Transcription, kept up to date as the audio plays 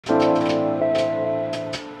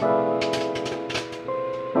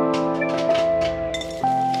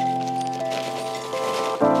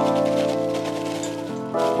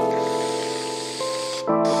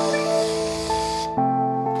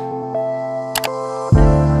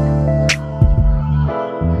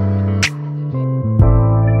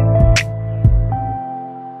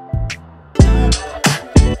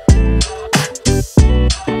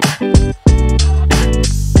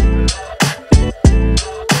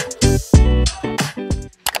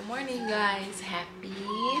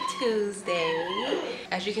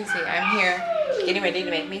as you can see, I'm here getting ready to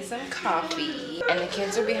make me some coffee. And the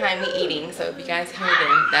kids are behind me eating, so if you guys hear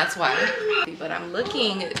them, that's why. But I'm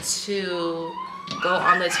looking to go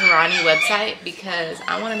on the Tarani website because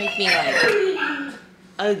I want to make me like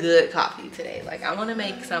a good coffee today. Like I want to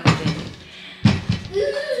make something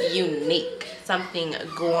unique, something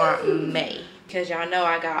gourmet. Because y'all know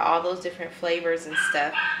I got all those different flavors and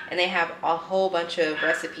stuff, and they have a whole bunch of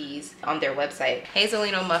recipes on their website.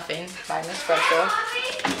 Hazelino muffin by Nespresso.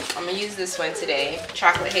 I'm gonna use this one today.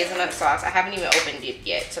 Chocolate hazelnut sauce. I haven't even opened it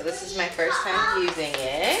yet, so this is my first time using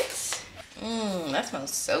it. That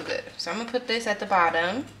smells so good. So I'm gonna put this at the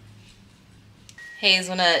bottom.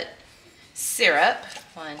 Hazelnut syrup.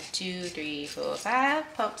 1, 2, 3, 4,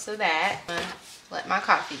 5 pumps of that. Let my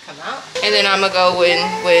coffee come out. And then I'm gonna go in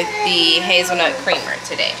with the hazelnut creamer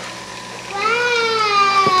today.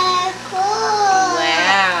 Wow, cool.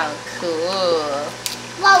 Wow, cool.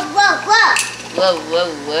 Whoa, whoa, whoa. Whoa,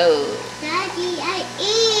 whoa, whoa. Daddy, I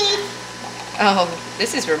eat. Oh,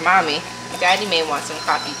 this is for mommy. Daddy may want some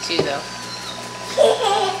coffee too though.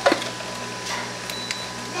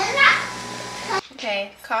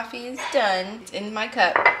 Okay, coffee is done. It's in my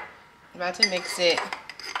cup. I'm about to mix it.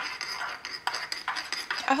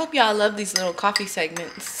 I hope y'all love these little coffee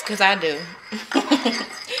segments, because I do.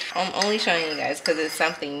 I'm only showing you guys because it's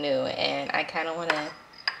something new and I kind of want to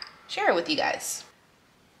share it with you guys.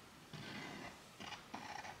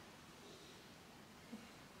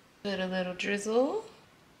 Put a little drizzle.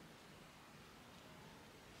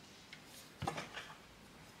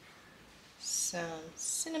 Some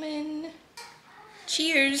cinnamon.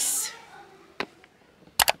 Cheers.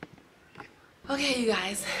 Okay, you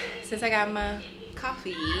guys, since I got my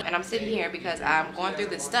coffee and I'm sitting here because I'm going through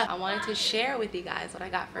this stuff, I wanted to share with you guys what I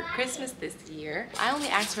got for Christmas this year. I only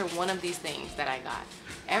asked for one of these things that I got.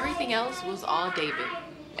 Everything else was all David.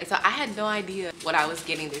 And so I had no idea what I was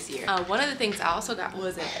getting this year. One of the things I also got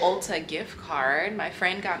was an Ulta gift card. My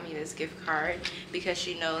friend got me this gift card because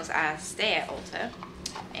she knows I stay at Ulta.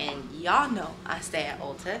 And y'all know I stay at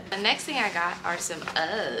Ulta. The next thing I got are some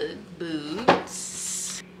UGG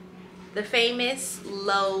boots. The famous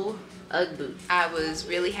low UGG boots. I was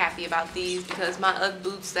really happy about these because my UGG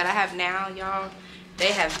boots that I have now, y'all, they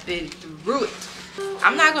have been through it.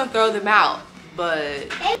 I'm not gonna throw them out, but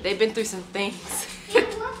they've been through some things.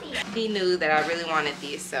 He knew that I really wanted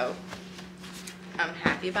these, so I'm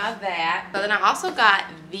happy about that. So then I also got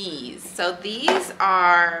these. So these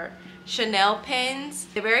are Chanel pens.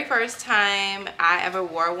 The very first time I ever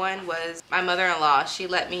wore one was my mother-in-law. She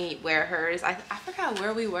let me wear hers. I forgot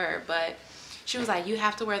where we were, but she was like, you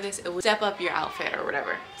have to wear this. It will step up your outfit or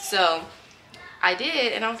whatever. So I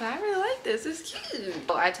did, and I was like, I really like this. It's cute.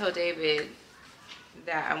 So I told David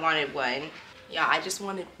that I wanted one. Yeah, I just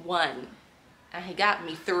wanted one, and he got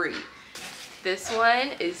me 3. This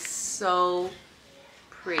one is so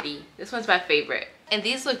pretty. This one's my favorite. And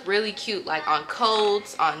these look really cute, like on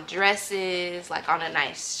coats, on dresses, like on a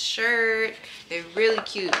nice shirt. They're really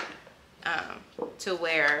cute to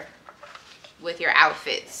wear with your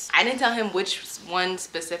outfits. I didn't tell him which one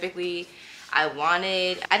specifically I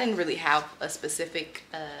wanted. I didn't really have a specific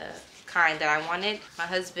kind that I wanted. My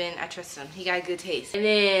husband, I trust him. He got good taste. And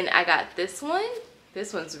then I got this one.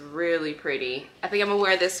 This one's really pretty. I think I'm gonna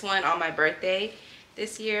wear this one on my birthday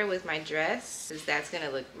this year with my dress, because that's gonna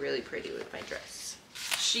look really pretty with my dress.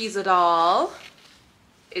 She's a doll.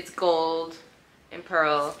 It's gold and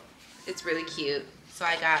pearl. It's really cute. So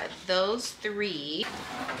I got those 3.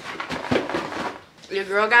 Your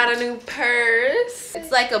girl got a new purse.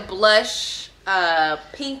 It's like a blush,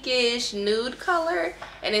 pinkish nude color,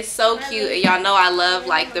 and it's so cute. And y'all know I love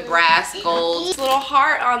like the brass gold. This little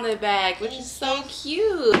heart on the back, which is so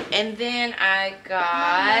cute. And then I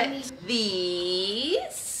got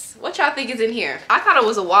these. What y'all think is in here? I thought it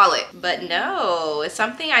was a wallet, but no, it's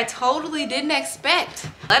something I totally didn't expect,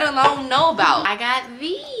 let alone know about. I got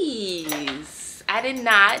these. I did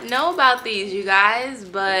not know about these, you guys,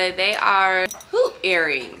 but they are hoop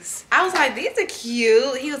earrings. I was like, these are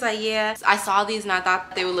cute. He was like, yeah. I saw these and I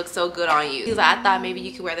thought they would look so good on you. He was like, I thought maybe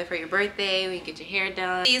you could wear them for your birthday when you get your hair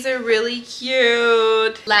done. These are really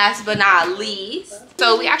cute. Last but not least,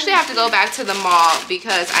 so we actually have to go back to the mall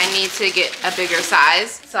because I need to get a bigger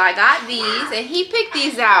size. So I got these and he picked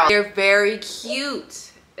these out. They're very cute.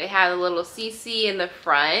 They have a little CC in the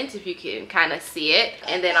front, if you can kind of see it.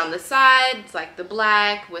 And then on the side, it's like the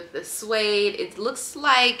black with the suede. It looks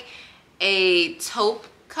like a taupe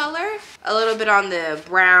color. A little bit on the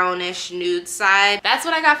brownish nude side. That's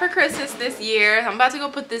what I got for Christmas this year. I'm about to go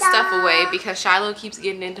put this stuff away because Shiloh keeps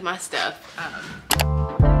getting into my stuff.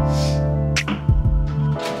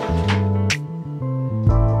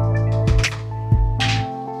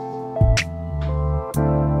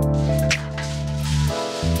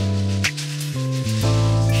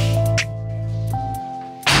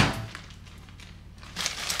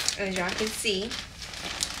 As y'all can see,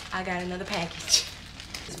 I got another package.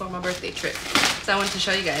 It's for my birthday trip. So I wanted to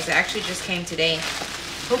show you guys. It actually just came today.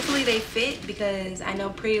 Hopefully they fit because I know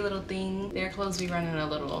Pretty Little Thing, their clothes be running a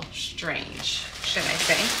little strange, should I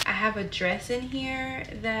say. I have a dress in here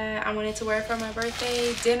that I wanted to wear for my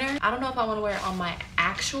birthday dinner. I don't know if I want to wear it on my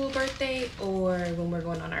actual birthday or when we're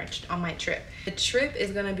going on my trip. The trip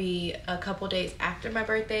is gonna be a couple days after my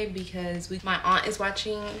birthday because my aunt is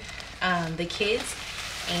watching the kids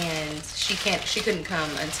and she couldn't come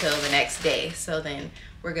until the next day. So then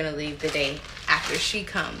we're gonna leave the day after she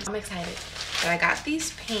comes. I'm excited. But I got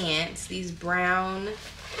these pants, these brown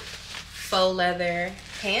faux leather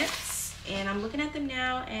pants, and I'm looking at them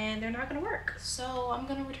now and they're not gonna work. So I'm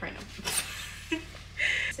gonna return them. It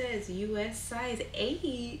says US size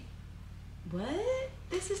 8. What?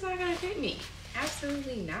 This is not gonna fit me.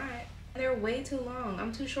 Absolutely not. They're way too long.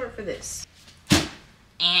 I'm too short for this.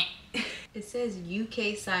 It says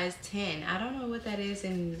UK size 10. I don't know what that is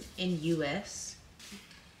in US.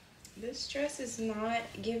 This dress is not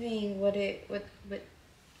giving y'all,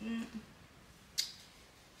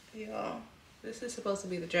 this is supposed to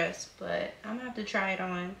be the dress, but I'm gonna have to try it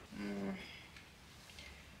on.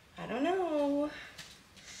 I don't know.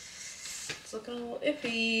 It's looking a little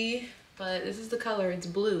iffy, but this is the color, it's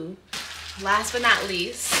blue. Last but not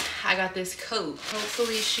least, I got this coat.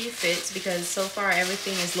 Hopefully she fits because so far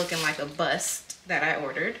everything is looking like a bust that I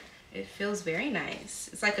ordered. It feels very nice.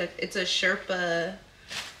 It's a Sherpa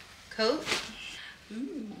coat.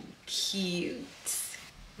 Ooh, cute.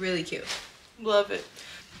 Really cute. Love it.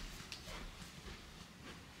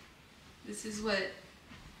 This is what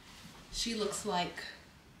she looks like.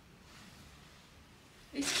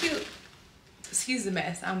 It's cute. Excuse the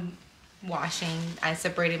mess. I'm washing. I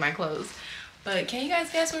separated my clothes. But can you guys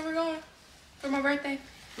guess where we're going for my birthday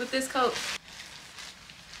with this coat?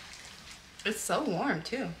 It's so warm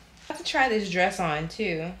too. I have to try this dress on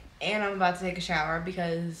too. And I'm about to take a shower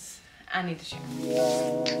because I need to shower.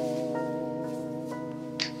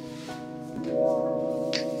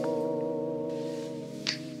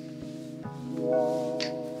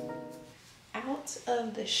 Out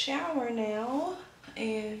of the shower now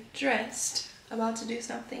and dressed. About to do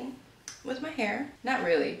something with my hair. Not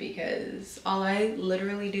really, because all I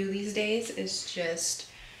literally do these days is just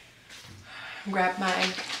grab my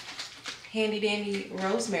handy dandy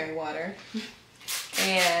rosemary water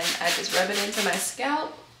and I just rub it into my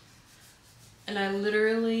scalp and I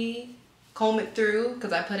literally comb it through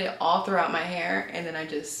because I put it all throughout my hair and then I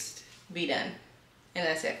just be done. And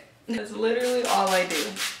that's it. That's literally all I do.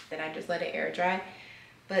 Then I just let it air dry.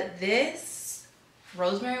 But this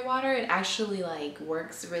rosemary water, it actually like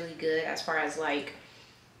works really good as far as like,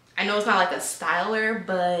 I know it's not like a styler,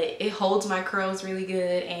 but it holds my curls really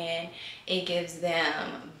good and it gives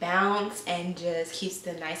them bounce and just keeps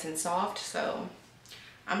them nice and soft. So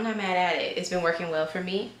I'm not mad at it. It's been working well for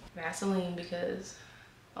me. Vaseline because,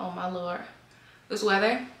 oh my lord, this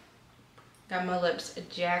weather got my lips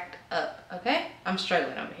jacked up, okay? I'm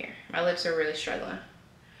struggling over here. My lips are really struggling.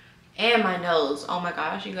 And my nose, oh my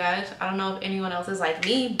gosh, you guys. I don't know if anyone else is like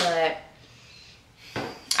me, but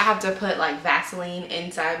I have to put like Vaseline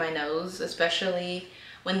inside my nose, especially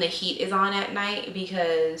when the heat is on at night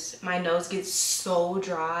because my nose gets so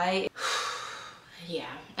dry.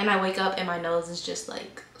 Yeah, and I wake up and my nose is just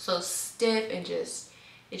like so stiff and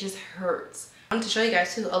it just hurts. I want to show you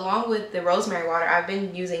guys too, along with the rosemary water, I've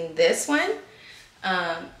been using this one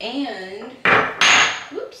and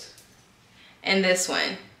this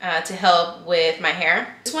one to help with my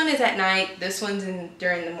hair. This one is at night, this one's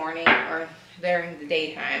during the morning or during the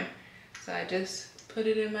daytime. So I just put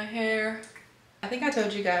it in my hair. I think I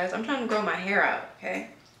told you guys, I'm trying to grow my hair out,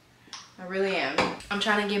 okay? I really am. I'm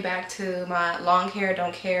trying to get back to my long hair,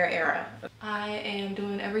 don't care era. I am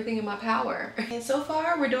doing everything in my power. And so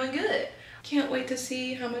far, we're doing good. Can't wait to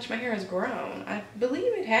see how much my hair has grown. I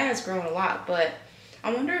believe it has grown a lot, but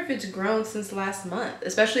I wonder if it's grown since last month,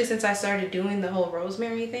 especially since I started doing the whole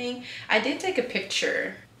rosemary thing. I did take a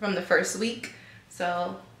picture from the first week,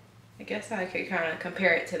 so I guess I could kind of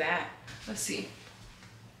compare it to that. Let's see.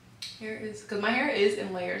 Here is, because my hair is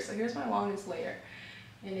in layers, so here's my longest layer.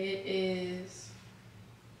 And it is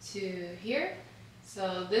to here.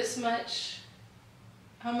 So this much,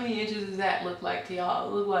 how many inches does that look like to y'all?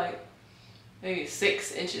 It look like maybe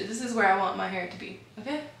 6 inches. This is where I want my hair to be,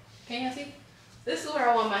 okay? Can y'all see? This is where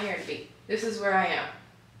I want my hair to be. This is where I am.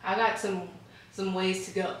 I got some ways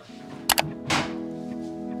to go.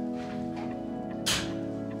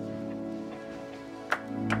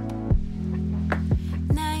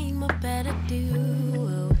 Name a better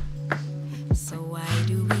duo. So why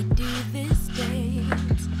do we do this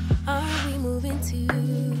dance? Are we moving too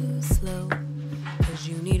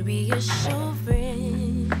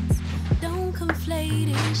reassurance. Don't conflate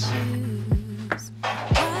issues.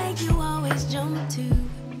 Why you always jump to?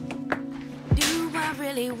 Do I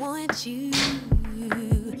really want you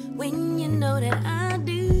when you know that I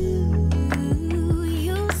do?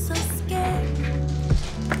 You so scared.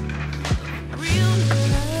 Real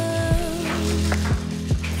love,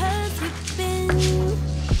 'cause you've been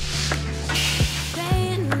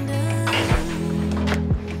playing dumb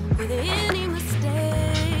with any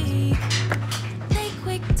mistake. They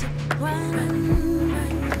quick to run,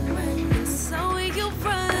 and so you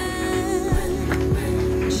run,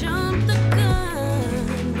 jump the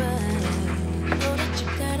gun, but know that you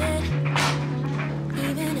got it.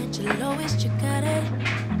 Even at your lowest, you got it.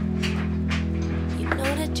 You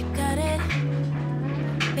know that you got it.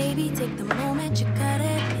 Baby, take the moment, you got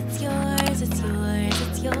it. It's yours, it's yours,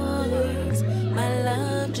 it's yours. My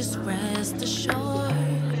love, just rest assured.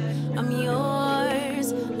 I'm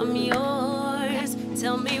yours, I'm yours.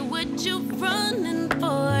 Tell me what you're running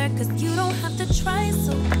for, 'cause you don't have to try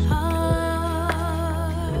so hard.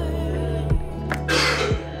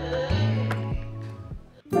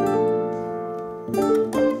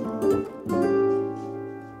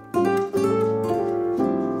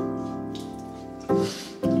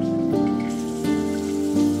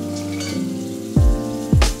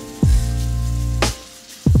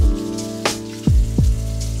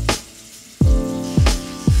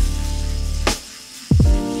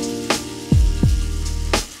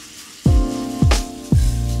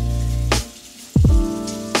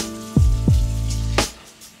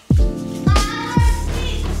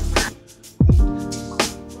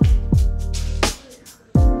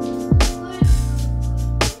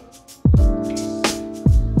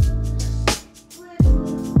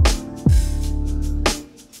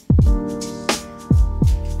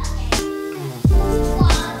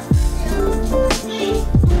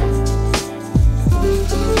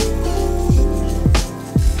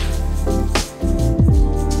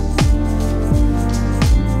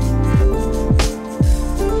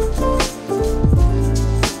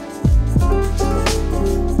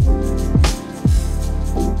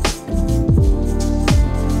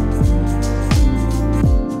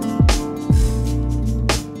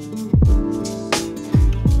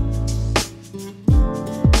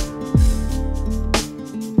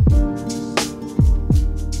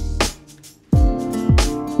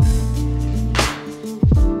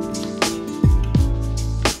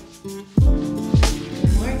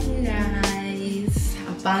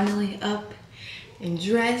 Finally up and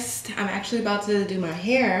dressed. I'm actually about to do my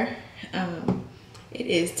hair. It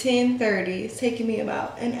is 10:30. It's taking me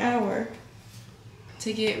about an hour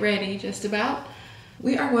to get ready, just about.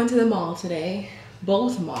 We are going to the mall today.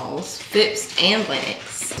 Both malls, Phipps and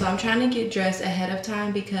Lenox. So I'm trying to get dressed ahead of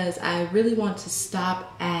time because I really want to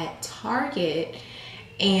stop at Target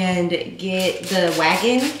and get the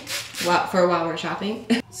wagon while we're shopping.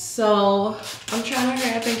 So I'm trying to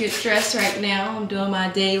hurry up and get dressed right now. I'm doing my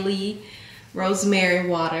daily rosemary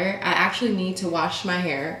water. I actually need to wash my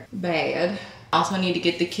hair bad. Also need to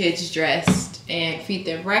get the kids dressed and feed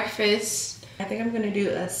them breakfast. I think I'm gonna do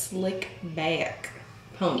a slick back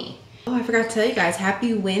pony. Oh, I forgot to tell you guys,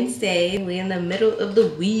 happy Wednesday. We're in the middle of the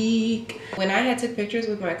week. When I had took pictures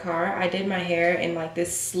with my car, I did my hair in like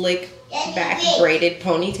this slick back braided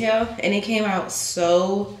ponytail, and it came out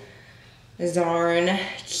so darn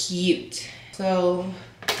cute. So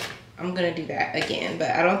I'm gonna do that again, but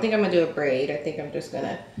I don't think I'm gonna do a braid. I think I'm just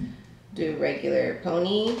gonna do a regular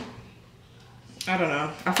pony. I don't know.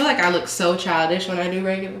 I feel like I look so childish when I do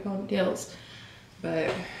regular ponytails,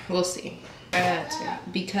 but we'll see.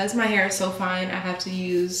 Because my hair is so fine, I have to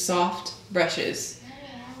use soft brushes.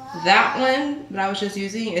 That one that I was just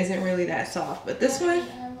using isn't really that soft, but this one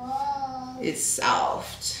is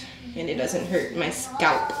soft and it doesn't hurt my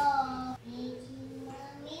scalp.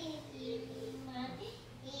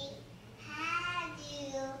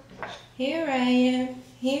 Here I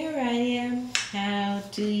am, how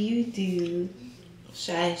do you do?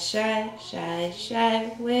 Shy, shy, shy,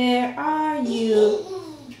 shy, where are you?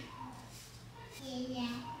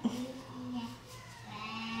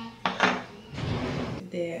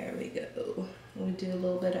 There we go. We'll do a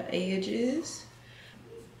little bit of edges.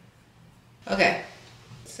 Okay,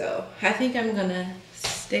 so I think I'm gonna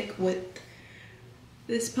stick with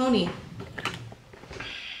this pony.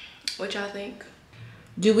 What y'all think?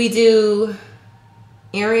 Do we do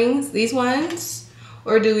earrings, these ones,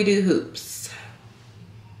 or do we do hoops?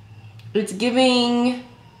 It's giving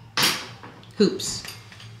hoops.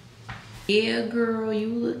 Yeah, girl, you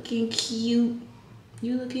looking cute.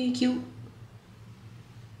 You looking cute.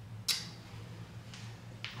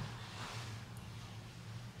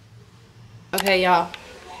 Okay, y'all.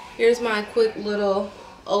 Here's my quick little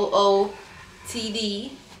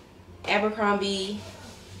OOTD Abercrombie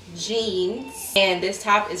jeans, and this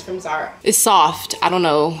top is from Zara. It's soft. I don't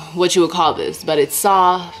know what you would call this, but it's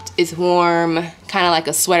soft, it's warm, kind of like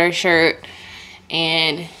a sweater shirt,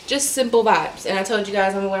 and just simple vibes. And I told you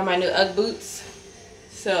guys I'm gonna wear my new UGG boots,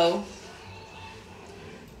 so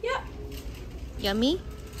yeah. Yummy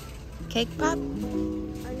cake pop.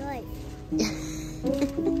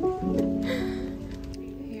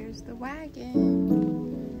 Here's the wagon,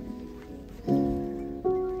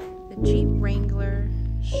 the Jeep Wrangler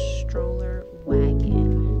stroller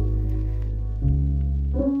wagon.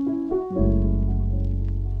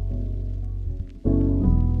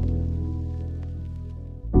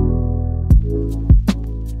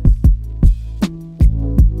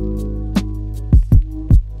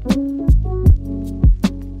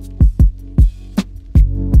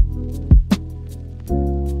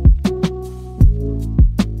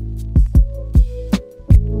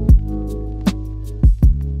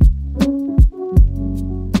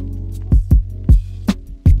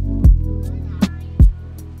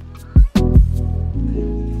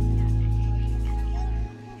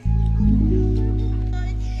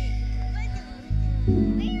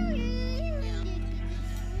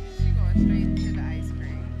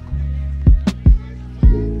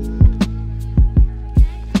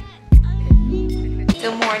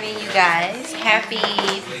 Guys, happy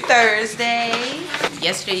Thursday.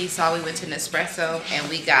 Yesterday you saw we went to Nespresso and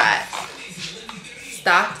we got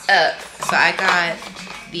stocked up. So I got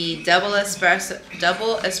the double espresso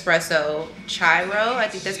chiro. I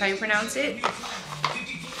think that's how you pronounce it.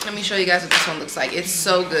 Let me show you guys what this one looks like. It's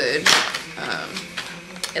so good.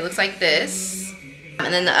 It looks like this.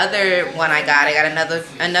 And then the other one I got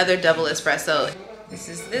another double espresso. This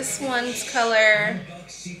is this one's color,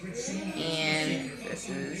 and this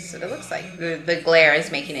is what it looks like. The glare is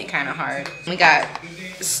making it kind of hard. We got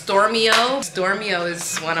Stormio. Stormio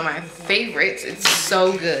is one of my favorites. It's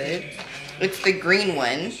so good. It's the green one.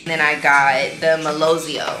 And then I got the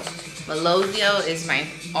Melozio. Melozio is my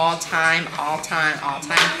all-time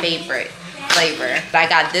favorite flavor. But I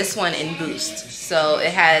got this one in Boost. So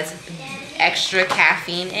it has extra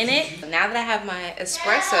caffeine in it. Now that I have my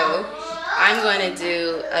espresso, I'm going to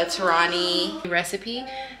do a Tirani recipe.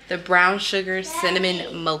 The brown sugar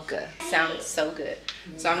cinnamon mocha. Sounds so good.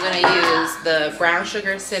 So I'm going to use the brown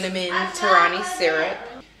sugar cinnamon Tirani syrup,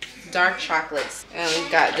 dark chocolates, and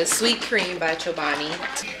we've got the sweet cream by Chobani.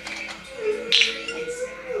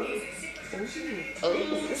 Oh,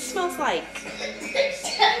 this smells like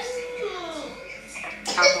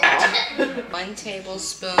alcohol. 1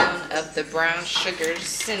 tablespoon of the brown sugar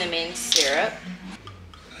cinnamon syrup.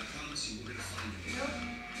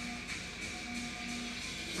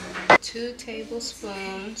 2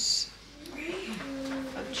 tablespoons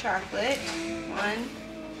of chocolate. 1,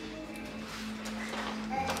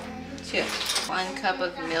 2. 1 cup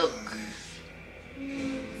of milk.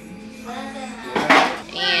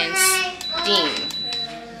 And steam.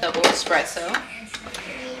 Double espresso.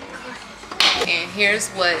 And here's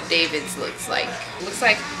what David's looks like. It looks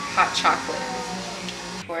like hot chocolate.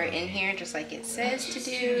 Pour it in here just like it says to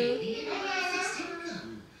do.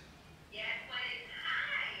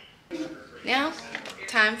 Now,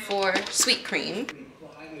 time for sweet cream.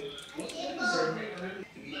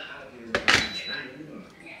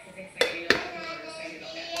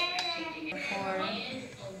 Pour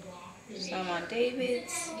some on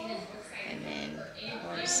David's, and then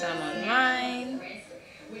pour some on mine.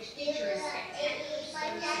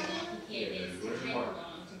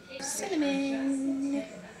 Cinnamon.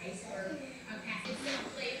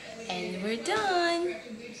 And we're done.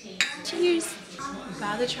 Cheers.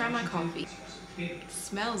 About to try my coffee. It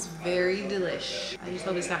smells very delish. I just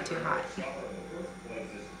hope it's not too hot.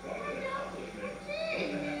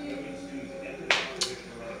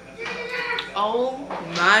 Oh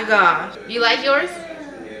my gosh. You like yours?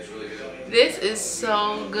 This is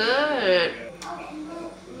so good.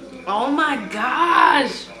 Oh my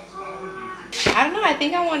gosh. I don't know. I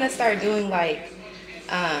think I want to start doing like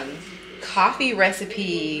coffee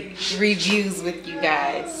recipe reviews with you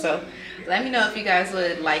guys. So let me know if you guys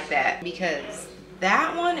would like that, because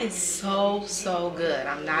that one is so good.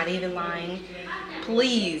 I'm not even lying.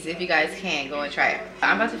 Please, if you guys can, go and try it.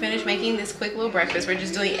 I'm about to finish making this quick little breakfast. We're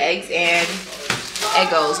just doing eggs and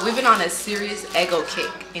Eggos. We've been on a serious Eggo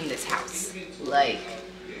kick in this house. Like,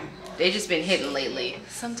 they've just been hitting lately.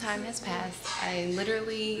 Some time has passed. I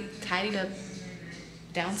literally tidied up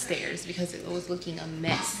downstairs because it was looking a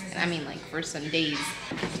mess. And I mean, like, for some days.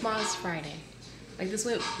 Tomorrow's Friday. Like, this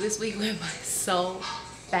week went by so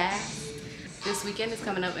fast. This weekend is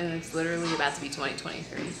coming up and it's literally about to be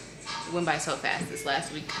 2023. It went by so fast this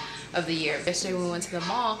last week of the year. Yesterday when we went to the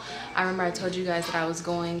mall, I remember I told you guys that I was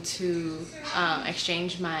going to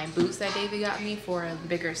exchange my boots that David got me for a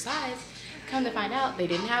bigger size. Come to find out, they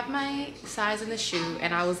didn't have my size in the shoe,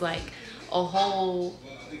 and I was like a whole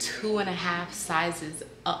 2.5 sizes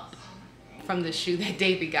up from the shoe that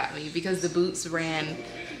David got me because the boots ran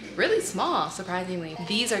really small, surprisingly.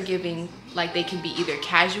 These are giving like they can be either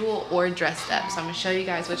casual or dressed up. So I'm gonna show you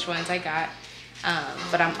guys which ones I got.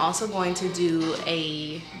 But I'm also going to do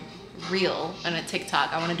a reel and a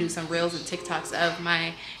TikTok. I want to do some reels and TikToks of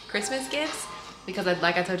my Christmas gifts because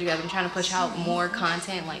like I told you guys, I'm trying to push out more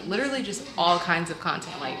content, like literally just all kinds of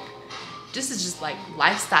content. Like this is just like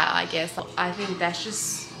lifestyle, I guess. I think that's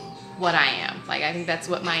just what I am. Like I think that's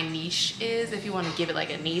what my niche is. If you want to give it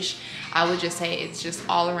like a niche, I would just say it's just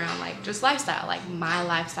all around like just lifestyle, like my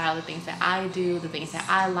lifestyle, the things that I do, the things that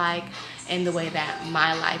I like, and the way that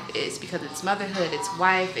my life is, because it's motherhood, it's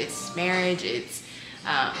wife, it's marriage, it's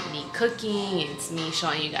me cooking, it's me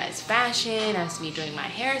showing you guys fashion, it's me doing my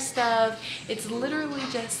hair stuff. It's literally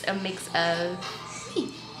just a mix of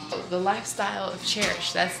me. The lifestyle of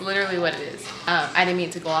Cherish, that's literally what it is. I didn't mean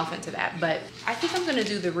to go off into that, but I think I'm gonna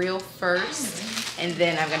do the reel first and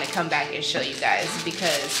then I'm gonna come back and show you guys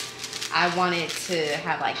because I wanted to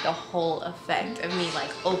have like the whole effect of me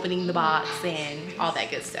like opening the box and all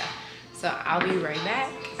that good stuff. So I'll be right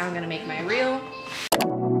back. I'm gonna make my reel.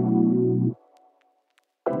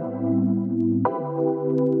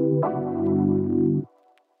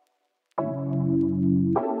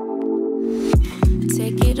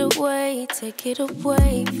 Take it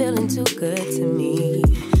away, feeling too good to me.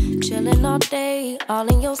 Chilling all day, all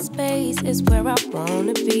in your space is where I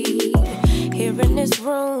wanna be. Here in this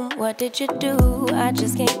room, what did you do? I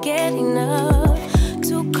just can't get enough.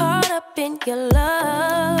 Too caught up in your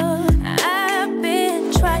love. I've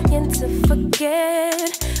been trying to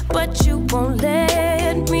forget, but you won't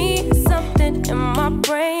let me. Something in my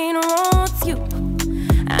brain wants you.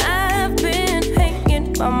 I've been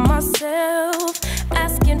hanging by myself,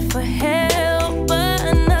 asking for help,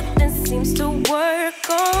 but nothing seems to work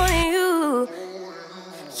on you.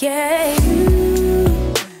 Yeah,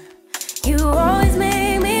 you always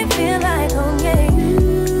make me feel like home. Yeah,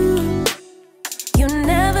 you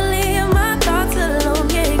never leave my thoughts alone.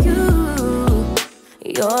 Yeah,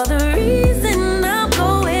 you're the reason I'm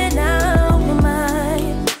going out of my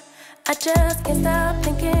mind. I just can't stop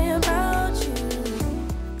thinking about you.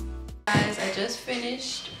 Guys, I just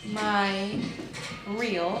finished my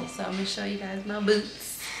reel, so I'm gonna show you guys my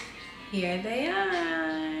boots. Here they are.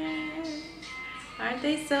 Aren't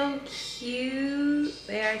they so cute?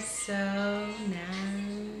 They are so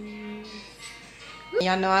nice.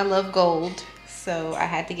 Y'all know I love gold, so I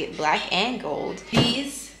had to get black and gold.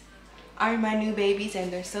 These are my new babies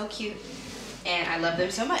and they're so cute and I love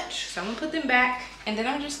them so much. So I'm gonna put them back and then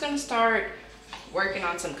I'm just gonna start working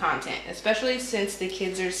on some content, especially since the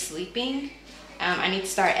kids are sleeping. I need to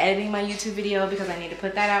start editing my YouTube video because I need to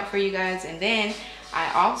put that out for you guys, and then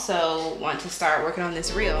I also want to start working on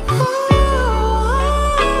this reel.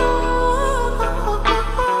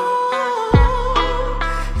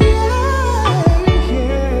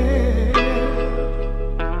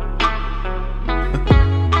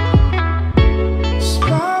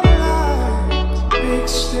 Spotlight, big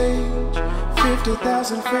stage,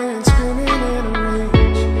 50,000 fans screaming in a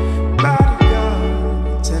rage.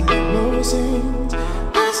 Bodyguards and limousines,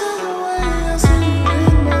 this is the way I see you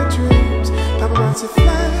in my dreams. Paparazzi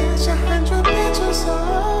flash 100 pictures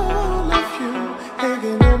all of you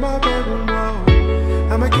hanging on my bedroom wall.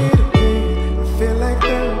 I'm a kid again, I feel like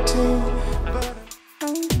 13, but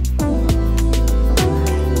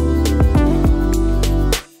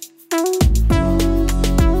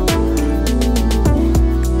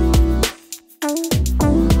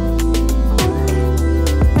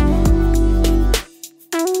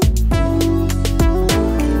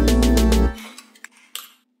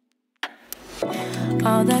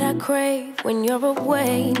all that I crave when you're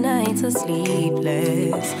away, nights are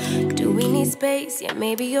sleepless. Do we need space? Yeah,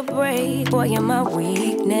 maybe a break. Boy, you're my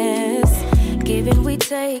weakness. Give and we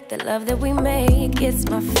take, the love that we make, it's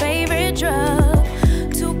my favorite drug.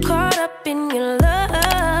 Too caught up in your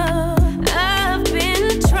love. I've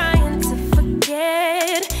been trying to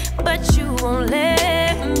forget, but you won't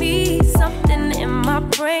let me. Something in my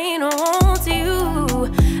brain wants you.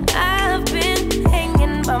 I've been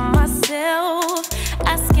hanging by myself,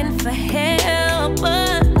 asking for help,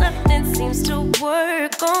 but nothing seems to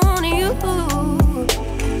work on you.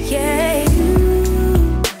 Yeah,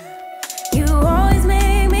 you always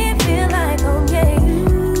make me feel like home. Yeah,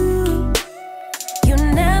 you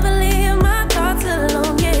never leave my thoughts.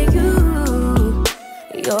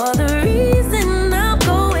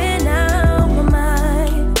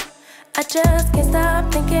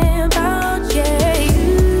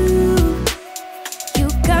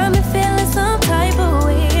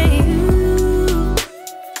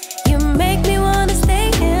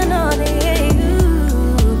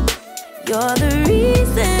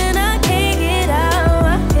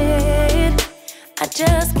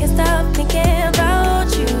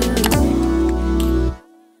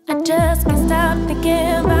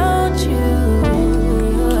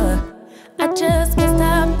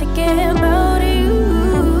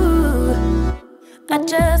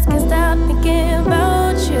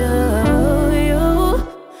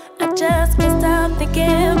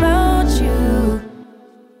 thinking about you.